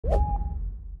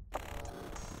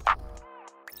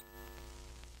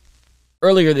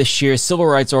Earlier this year, civil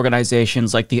rights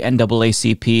organizations like the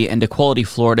NAACP and Equality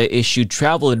Florida issued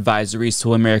travel advisories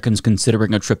to Americans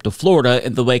considering a trip to Florida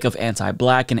in the wake of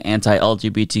anti-Black and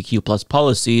anti-LGBTQ+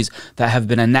 policies that have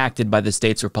been enacted by the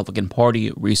state's Republican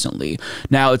Party recently.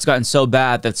 Now, it's gotten so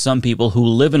bad that some people who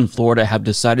live in Florida have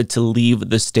decided to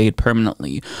leave the state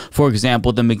permanently. For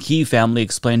example, the McKee family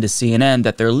explained to CNN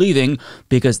that they're leaving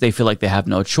because they feel like they have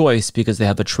no choice because they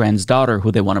have a trans daughter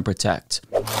who they want to protect.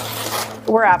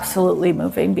 We're absolutely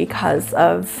moving because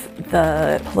of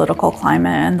the political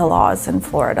climate and the laws in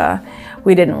Florida.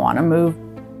 We didn't want to move.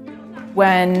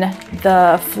 When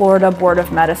the Florida Board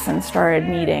of Medicine started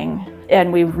meeting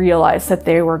and we realized that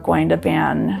they were going to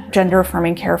ban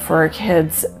gender-affirming care for our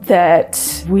kids,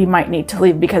 that we might need to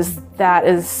leave because that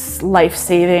is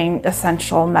life-saving,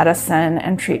 essential medicine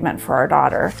and treatment for our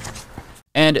daughter.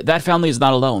 And that family is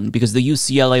not alone, because the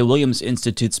UCLA Williams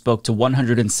Institute spoke to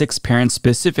 106 parents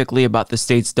specifically about the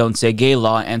state's Don't Say Gay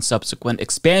law and subsequent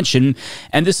expansion,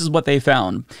 and this is what they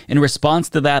found. In response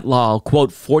to that law, quote,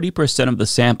 40% of the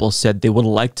sample said they would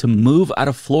like to move out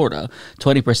of Florida,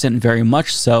 20% very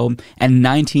much so, and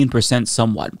 19%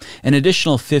 somewhat. An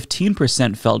additional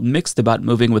 15% felt mixed about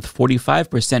moving, with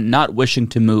 45% not wishing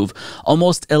to move.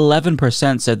 Almost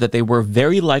 11% said that they were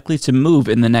very likely to move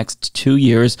in the next 2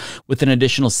 years, with an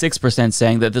additional 6%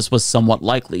 saying that this was somewhat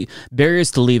likely.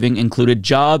 Barriers to leaving included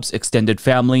jobs, extended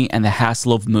family, and the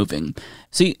hassle of moving.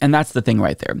 See, and that's the thing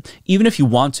right there. Even if you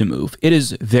want to move, it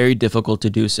is very difficult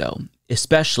to do so,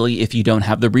 especially if you don't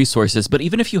have the resources. But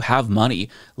even if you have money,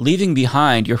 leaving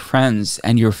behind your friends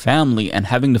and your family and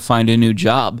having to find a new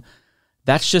job,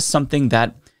 that's just something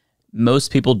that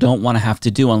most people don't want to have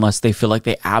to do unless they feel like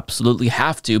they absolutely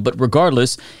have to. But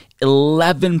regardless,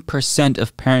 11%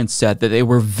 of parents said that they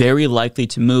were very likely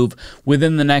to move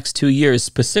within the next 2 years,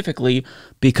 specifically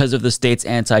because of the state's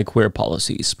anti-queer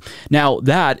policies. Now,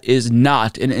 that is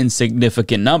not an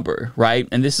insignificant number, right?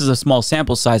 And this is a small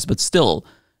sample size, but still,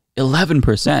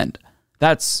 11%.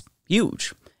 That's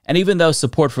huge. And even though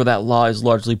support for that law is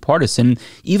largely partisan,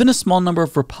 even a small number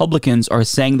of Republicans are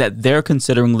saying that they're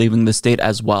considering leaving the state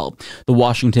as well. The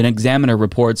Washington Examiner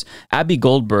reports Abby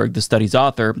Goldberg, the study's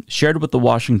author, shared with the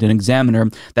Washington Examiner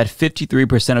that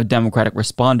 53% of Democratic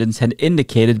respondents had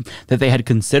indicated that they had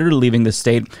considered leaving the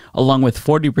state, along with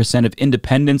 40% of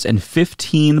independents and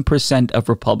 15% of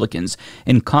Republicans.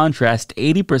 In contrast,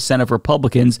 80% of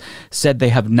Republicans said they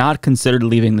have not considered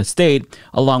leaving the state,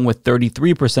 along with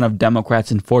 33% of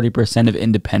Democrats and 40% of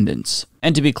independents.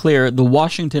 And to be clear, the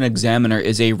Washington Examiner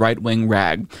is a right-wing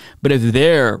rag, but if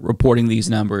they're reporting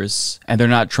these numbers and they're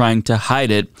not trying to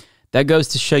hide it, that goes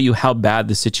to show you how bad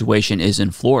the situation is in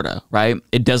Florida, right?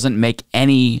 It doesn't make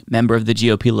any member of the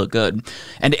GOP look good.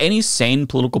 And any sane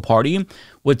political party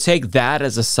would take that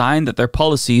as a sign that their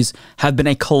policies have been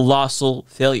a colossal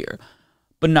failure.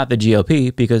 But not the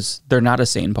GOP, because they're not a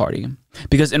sane party.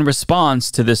 Because in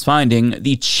response to this finding,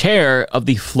 the chair of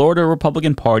the Florida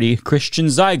Republican Party, Christian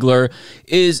Ziegler,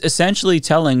 is essentially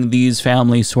telling these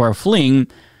families who are fleeing,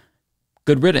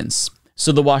 good riddance.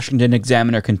 So the Washington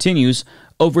Examiner continues,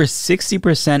 over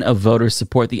 60% of voters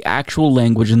support the actual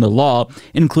language in the law,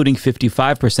 including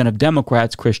 55% of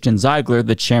Democrats. Christian Ziegler,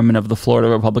 the chairman of the Florida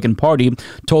Republican Party,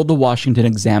 told the Washington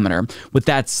Examiner. With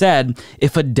that said,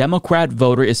 if a Democrat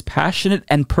voter is passionate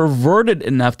and perverted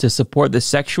enough to support the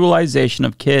sexualization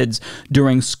of kids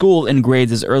during school in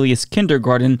grades as early as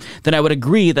kindergarten, then I would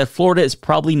agree that Florida is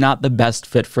probably not the best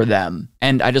fit for them.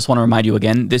 And I just want to remind you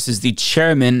again, this is the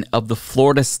chairman of the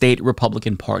Florida State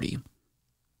Republican Party.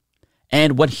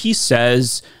 And when he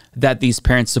says that these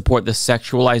parents support the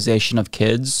sexualization of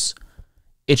kids,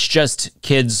 it's just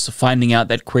kids finding out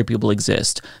that queer people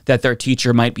exist, that their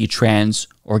teacher might be trans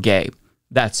or gay.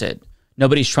 That's it.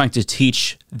 Nobody's trying to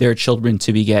teach their children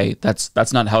to be gay.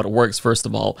 That's not how it works, first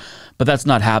of all. But that's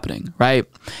not happening, right?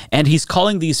 And he's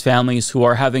calling these families who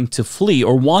are having to flee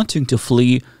or wanting to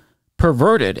flee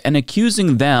perverted, and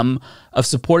accusing them of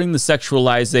supporting the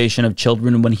sexualization of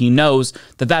children when he knows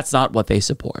that that's not what they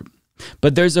support.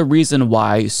 But there's a reason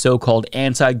why so-called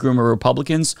anti-groomer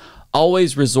Republicans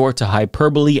always resort to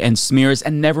hyperbole and smears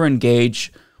and never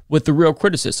engage with the real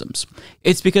criticisms.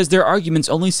 It's because their arguments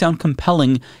only sound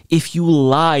compelling if you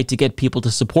lie to get people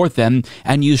to support them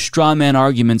and use straw man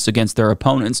arguments against their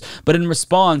opponents. But in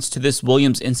response to this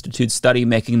Williams Institute study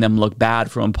making them look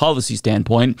bad from a policy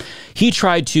standpoint, he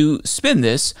tried to spin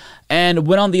this and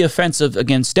went on the offensive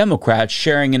against Democrats,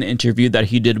 sharing an interview that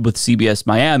he did with CBS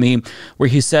Miami, where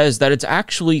he says that it's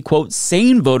actually, quote,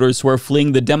 sane voters who are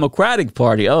fleeing the Democratic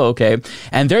Party. Oh, okay.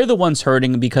 And they're the ones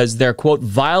hurting because their, quote,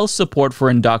 vile support for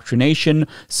indoctrination indoctrination,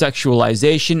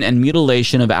 sexualization, and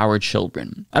mutilation of our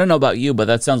children. I don't know about you, but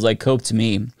that sounds like cope to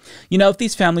me. You know, if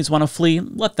these families want to flee,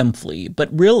 let them flee. But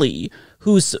really,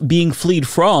 who's being fleed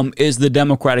from is the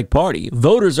Democratic Party.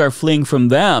 Voters are fleeing from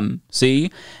them,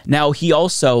 see? Now, he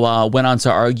also went on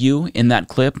to argue in that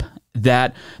clip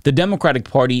that the Democratic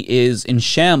Party is in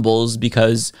shambles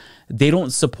because they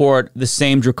don't support the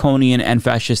same draconian and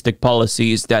fascistic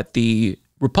policies that the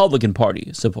Republican Party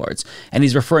supports. And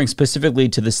he's referring specifically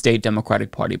to the state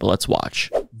Democratic Party, but let's watch.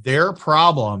 Their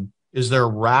problem is their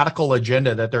radical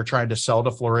agenda that they're trying to sell to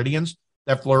Floridians,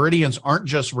 that Floridians aren't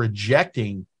just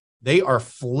rejecting, they are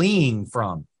fleeing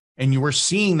from. And you were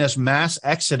seeing this mass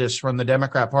exodus from the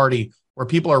Democrat Party where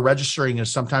people are registering as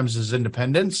sometimes as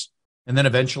independents, and then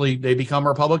eventually they become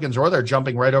Republicans, or they're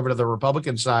jumping right over to the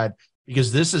Republican side,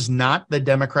 because this is not the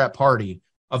Democrat Party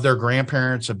of their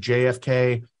grandparents, of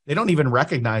JFK. They don't even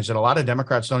recognize it. A lot of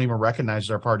Democrats don't even recognize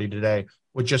their party today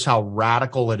with just how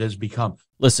radical it has become.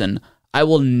 Listen, I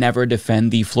will never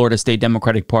defend the Florida State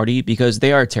Democratic Party because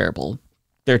they are terrible.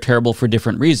 They're terrible for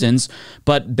different reasons,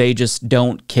 but they just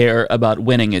don't care about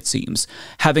winning, it seems.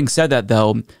 Having said that,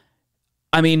 though,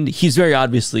 I mean, he's very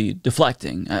obviously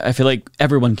deflecting. I feel like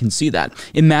everyone can see that.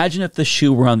 Imagine if the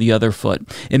shoe were on the other foot.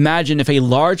 Imagine if a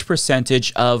large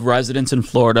percentage of residents in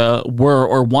Florida were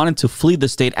or wanted to flee the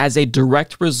state as a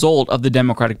direct result of the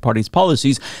Democratic Party's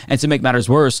policies. And to make matters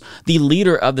worse, the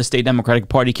leader of the state Democratic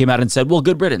Party came out and said, well,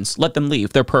 good riddance, let them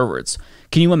leave. They're perverts.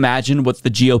 Can you imagine what the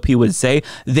GOP would say?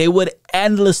 They would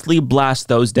endlessly blast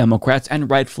those Democrats, and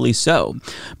rightfully so.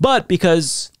 But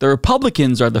because the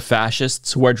Republicans are the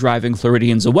fascists who are driving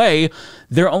Floridians away,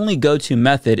 their only go-to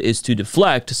method is to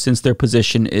deflect, since their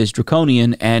position is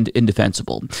draconian and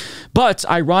indefensible. But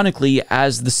ironically,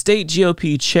 as the state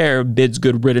GOP chair bids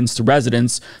good riddance to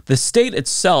residents, the state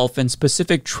itself and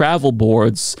specific travel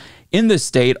boards in the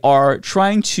state are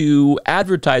trying to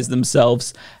advertise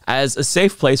themselves as a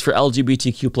safe place for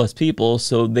LGBTQ plus people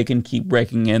so they can keep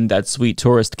raking in that sweet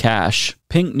tourist cash.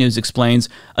 Pink News explains,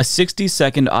 a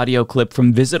 60-second audio clip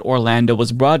from Visit Orlando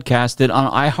was broadcasted on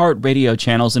iHeartRadio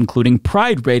channels, including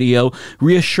Pride Radio,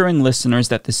 reassuring listeners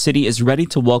that the city is ready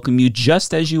to welcome you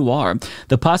just as you are.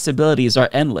 The possibilities are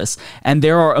endless, and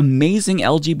there are amazing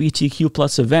LGBTQ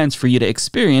plus events for you to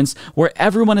experience where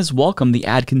everyone is welcome, the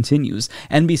ad continues.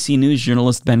 NBC News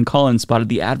journalist Ben Collins spotted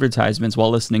the advertisements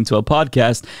while listening to a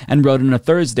podcast and wrote in a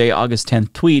Thursday, August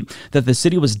 10th tweet that the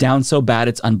city was down so bad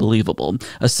it's unbelievable.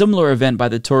 A similar event by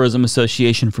the Tourism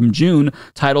Association from June,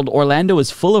 titled Orlando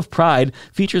is Full of Pride,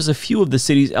 features a few of the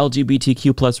city's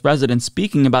LGBTQ plus residents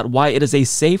speaking about why it is a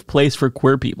safe place for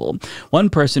queer people. One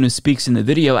person who speaks in the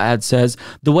video ad says,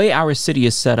 the way our city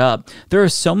is set up, there are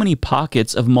so many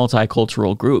pockets of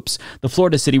multicultural groups. The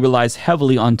Florida city relies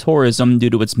heavily on tourism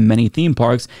due to its many theme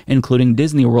parks, including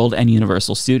Disney World and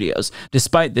Universal Studios.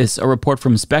 Despite this, a report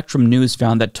from Spectrum News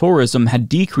found that tourism had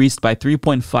decreased by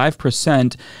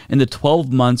 3.5% in the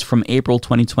 12 months from April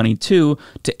 2022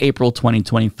 to April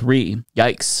 2023.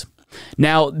 Yikes.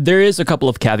 Now, there is a couple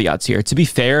of caveats here. To be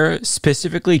fair,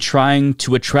 specifically trying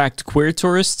to attract queer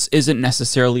tourists isn't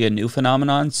necessarily a new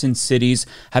phenomenon, since cities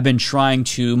have been trying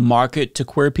to market to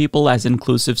queer people as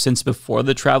inclusive since before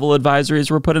the travel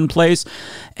advisories were put in place.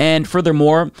 And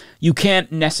furthermore, you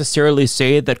can't necessarily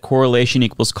say that correlation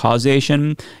equals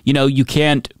causation. You know, you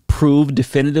can't prove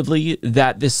definitively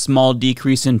that this small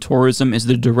decrease in tourism is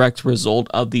the direct result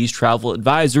of these travel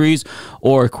advisories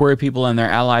or queer people and their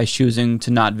allies choosing to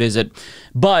not visit.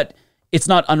 But it's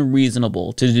not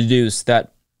unreasonable to deduce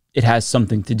that it has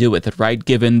something to do with it, right?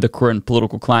 Given the current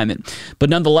political climate. But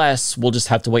nonetheless, we'll just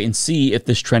have to wait and see if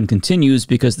this trend continues,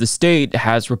 because the state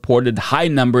has reported high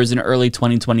numbers in early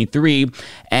 2023,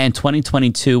 and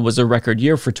 2022 was a record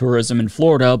year for tourism in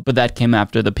Florida, but that came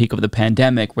after the peak of the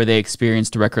pandemic where they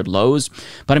experienced record lows.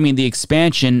 But I mean, the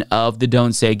expansion of the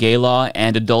Don't Say Gay law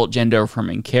and adult gender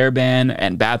affirming care ban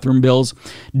and bathroom bills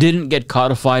didn't get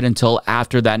codified until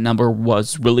after that number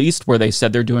was released, where they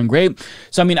said they're doing great.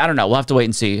 So I mean, I don't know. We'll have to wait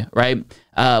and see. Right?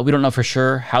 We don't know for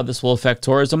sure how this will affect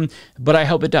tourism, but I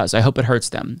hope it does. I hope it hurts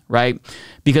them, right?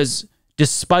 Because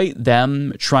despite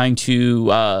them trying to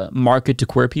market to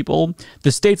queer people,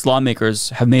 the state's lawmakers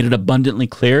have made it abundantly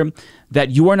clear that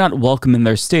you are not welcome in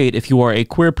their state if you are a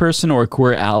queer person or a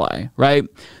queer ally, right?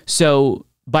 So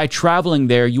by traveling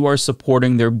there, you are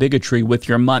supporting their bigotry with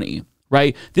your money,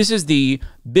 right? This is the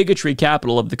bigotry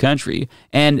capital of the country,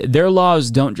 and their laws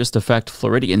don't just affect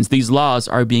Floridians. These laws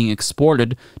are being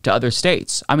exported to other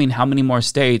states. I mean, how many more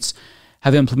states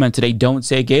have implemented a Don't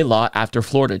Say Gay law after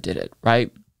Florida did it,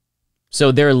 right?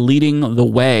 So they're leading the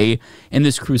way in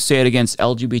this crusade against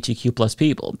LGBTQ plus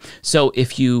people. So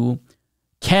if you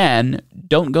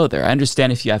don't go there. I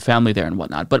understand if you have family there and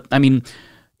whatnot. But I mean,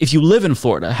 if you live in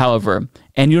Florida, however,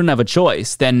 and you don't have a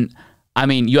choice, then I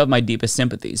mean, you have my deepest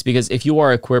sympathies, because if you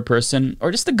are a queer person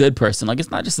or just a good person, like, it's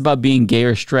not just about being gay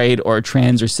or straight or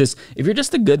trans or cis. If you're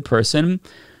just a good person,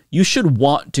 you should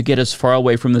want to get as far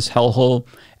away from this hellhole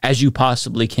as you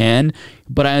possibly can.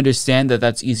 But I understand that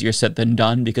that's easier said than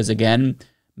done, because again,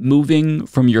 moving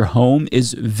from your home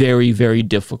is very, very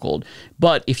difficult.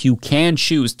 But if you can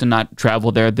choose to not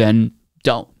travel there, then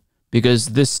don't, because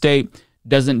this state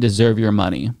doesn't deserve your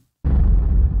money.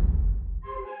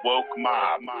 Woke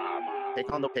mob.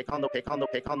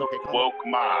 Woke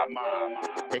mob.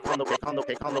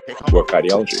 Woke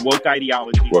ideology. Woke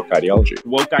ideology. Woke ideology.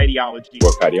 Woke ideology.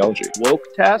 Woke ideology. Woke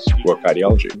test. Woke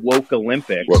ideology. Woke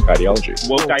Olympics. Woke ideology.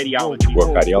 Woke ideology.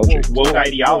 Woke ideology. Woke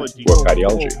ideology. Woke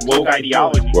ideology. Woke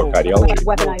ideology. Woke ideology.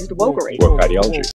 Weaponized wokery. Woke ideology.